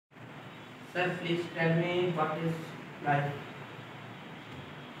Sir, please tell me what is life?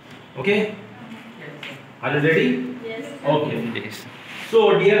 Okay, Yes, sir. are you ready? Yes. Okay. Yes.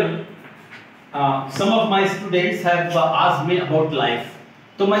 So, dear, some of my students have asked me about life.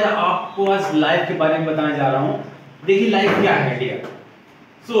 तो मैं आपको आज life के बारे में बताने जा रहा हूँ. देखिए लाइफ क्या है dear.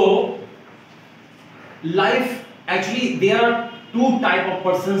 So, life actually there are two type of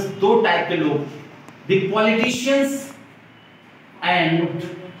persons, दो टाइप के लोग, the politicians and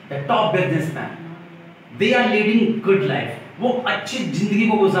the top businessman. They are leading good life. वो अच्छी जिंदगी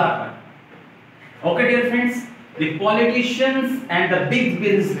को गुजार रहे हैं. Okay, dear friends, the politicians and the big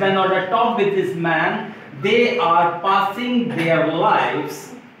businessmen or the top businessman, they are passing their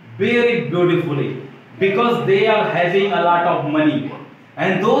lives very beautifully because they are having a lot of money,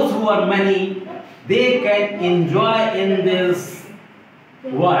 and those who are money, they can enjoy in this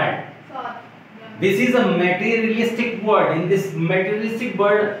world. This is a materialistic world. In this materialistic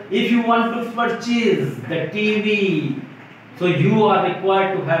world, if you want to purchase the TV, so you are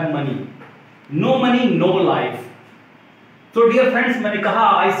required to have money. No money, no life. So dear friends, मैंने कहा,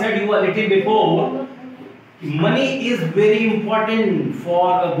 I said you a little before, money is very important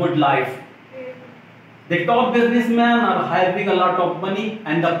for a good life. The top businessmen are having a lot of money,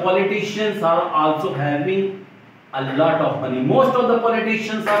 and the politicians are also having a lot of money. Most of the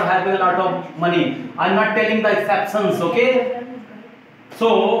politicians are having a lot of money. I'm not telling the exceptions, okay?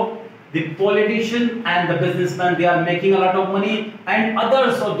 So the politician and the businessman, they are making a lot of money, and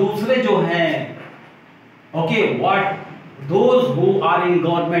others, so दूसरे जो हैं, okay, what those who are in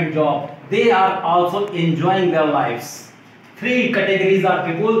government job, they are also enjoying their lives. Three categories are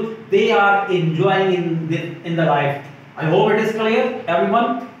people, they are enjoying in the life. I hope it is clear,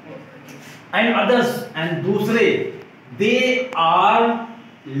 everyone. And others, and दूसरे, they are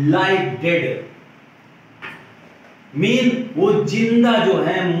like dead. Mean वो जिंदा जो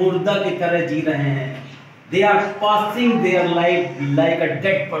है मुर्दा की तरह जी रहे हैं. They are passing their life like a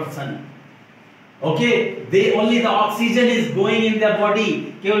dead person. Okay, they only the oxygen is going in their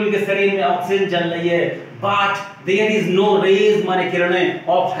body. केवल उनके शरीर में ऑक्सीजन चल रही है. But there is no rays माने किरणें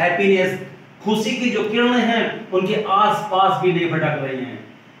of happiness. खुशी की जो किरणें हैं उनके आस-पास भी नहीं भटक रही हैं.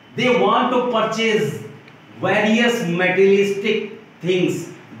 They want to purchase various materialistic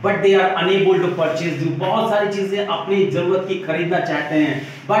things, but they are unable to purchase. जो बहुत सारी चीजें अपनी जरूरत की खरीदना चाहते हैं,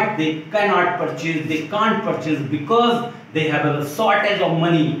 but they cannot purchase. They can't purchase because they have a shortage of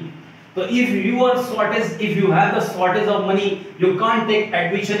money. So if you have the shortage of money, you can't take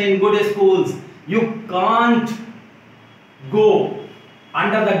admission in good schools. You can't go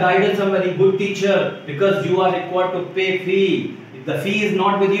under the guidance of a very good teacher because you are required to pay fee. If the fee is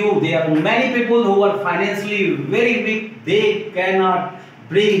not with you, there are many people who are financially very weak. They cannot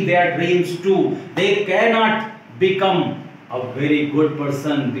bring their dreams true. They cannot become a very good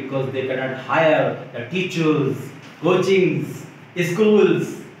person because they cannot hire the teachers, coachings,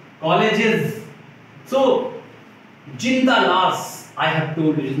 schools, colleges. So, जिंदा लाश, I have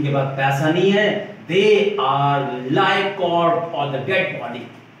told you, जिनके पास पैसा नहीं है, they are like corpse or the dead body.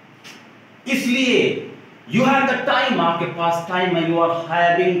 इसलिए you have the time, आपके पास time है, you are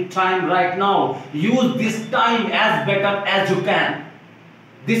having time right now. Use this time as better as you can.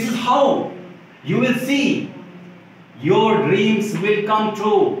 This is how you will see your dreams will come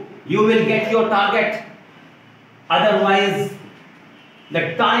true. You will get your target. Otherwise,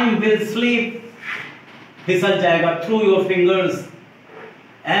 the time will slip, फिसल जाएगा through your fingers,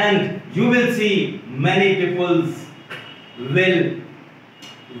 and you will see many people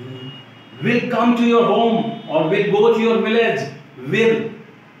will come to your home or will go to your village with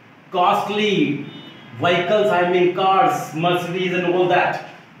costly vehicles, I mean cars, Mercedes and all that.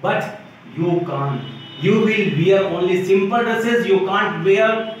 But you can't. You will wear only simple dresses. You can't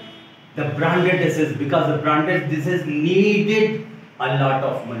wear the branded dresses because the branded dresses needed a lot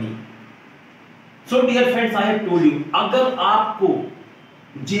of money. So dear friends, I have told you, अगर आपको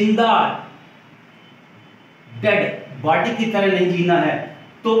जिंदा dead body की तरह नहीं जीना है,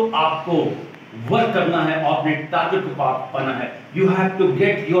 तो आपको work करना है और अपने टारगेट को पाना है. You have to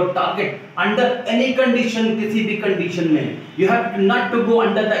get your target under any condition, किसी भी कंडीशन में. You have not to go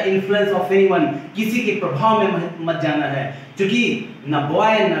under the influence of anyone. किसी के प्रभाव में मत जाना है, क्योंकि न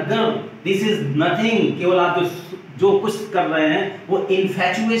बॉय न गर्ल, this is nothing. केवल आप जो कुछ कर रहे हैं वो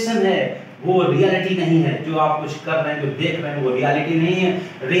इन्फैचुएशन है, वो रियलिटी नहीं है. जो आप कुछ कर रहे हैं, जो देख रहे हैं, वो रियलिटी नहीं है.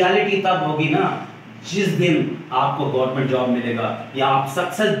 रियलिटी तब होगी ना जिस दिन आपको गवर्नमेंट जॉब मिलेगा या आप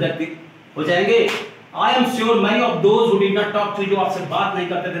सक्सेस व्यक्ति हो जाएंगे, I am sure many of those who did not talk to you, आपसे बात नहीं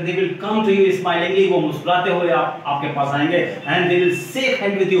करते थे, they will come to you smilingly, वो मुस्कुराते हुए आपके पास आएंगे, and they will shake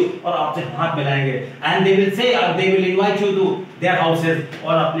hand with you, और आपसे हाथ मिलाएंगे, and they will say, they will invite you to their houses,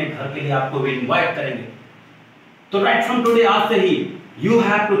 और अपने घर के लिए आपको भी invite करेंगे. तो right from today, आज से ही you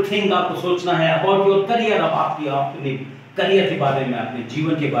have to think, आपको सोचना है about your career, अब अपने करियर के बारे में, अपने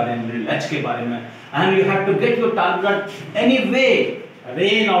जीवन के बारे में, लक्ष्य के बारे में, and you have to get your target anyway.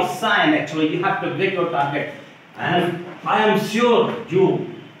 Rain or shine, actually you have to get your target, and I am sure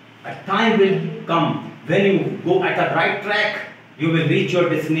a time will come when you go at the right track, you will reach your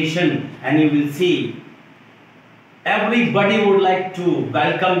destination, and you will see everybody would like to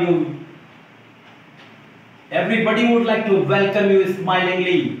welcome you,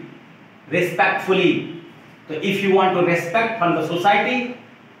 smilingly, respectfully. So if you want to respect from the society,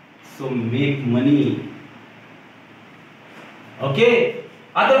 so make money. Okay,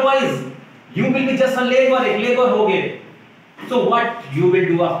 otherwise you will be just a labor, एक labor हो गए. So what you will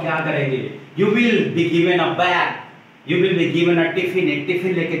do, आप क्या करेंगे? You will be given a bag, you will be given a tiffin, एक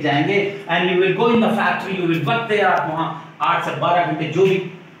tiffin लेके जाएंगे, and you will go in the factory, you will work there, आप वहाँ 8 से 12 घंटे जो भी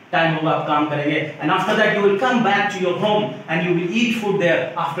टाइम होगा आप काम करेंगे, and after that you will come back to your home and you will eat food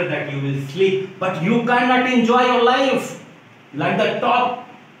there. After that you will sleep, but you cannot enjoy your life like the top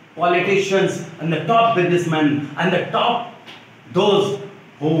politicians and the top businessmen and the top those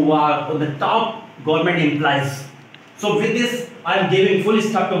who are the top government employees. So with this, I am giving full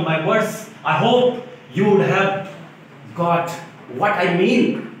stop to my words. I hope you would have got what I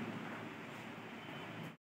mean.